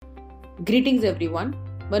Greetings everyone.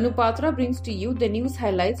 Manu Patra brings to you the news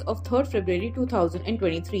highlights of 3rd February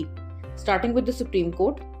 2023. Starting with the Supreme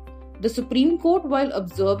Court. The Supreme Court, while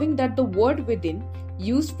observing that the word within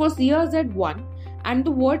used for CRZ1 and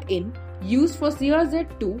the word in used for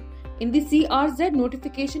CRZ2 in the CRZ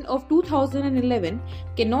notification of 2011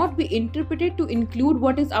 cannot be interpreted to include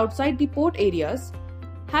what is outside the port areas,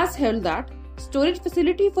 has held that storage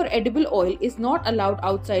facility for edible oil is not allowed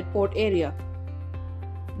outside port area.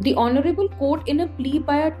 The Honorable Court, in a plea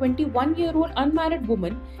by a 21-year-old unmarried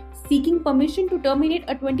woman seeking permission to terminate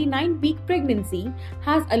a 29-week pregnancy,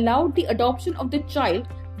 has allowed the adoption of the child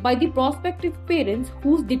by the prospective parents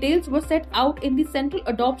whose details were set out in the Central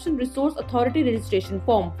Adoption Resource Authority registration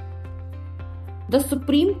form. The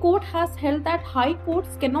Supreme Court has held that high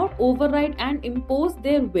courts cannot override and impose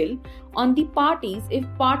their will on the parties if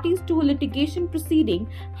parties to a litigation proceeding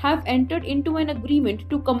have entered into an agreement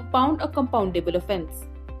to compound a compoundable offence.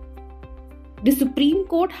 The Supreme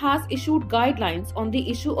Court has issued guidelines on the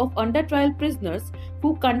issue of under-trial prisoners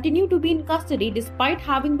who continue to be in custody despite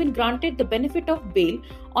having been granted the benefit of bail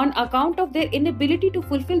on account of their inability to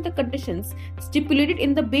fulfill the conditions stipulated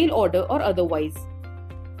in the bail order or otherwise.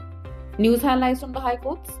 News highlights from the High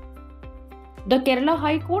Courts. The Kerala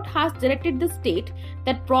High Court has directed the state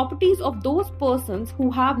that properties of those persons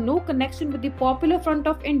who have no connection with the Popular Front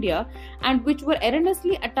of India and which were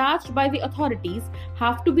erroneously attached by the authorities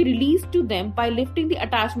have to be released to them by lifting the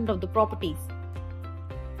attachment of the properties.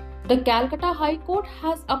 The Calcutta High Court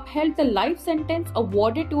has upheld the life sentence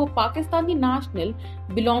awarded to a Pakistani national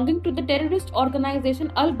belonging to the terrorist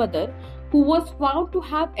organization Al-Badr, who was found to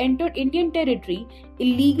have entered Indian territory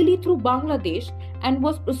illegally through Bangladesh and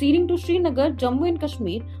was proceeding to Srinagar, Jammu and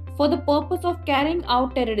Kashmir for the purpose of carrying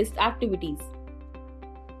out terrorist activities.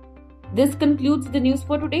 This concludes the news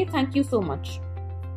for today. Thank you so much.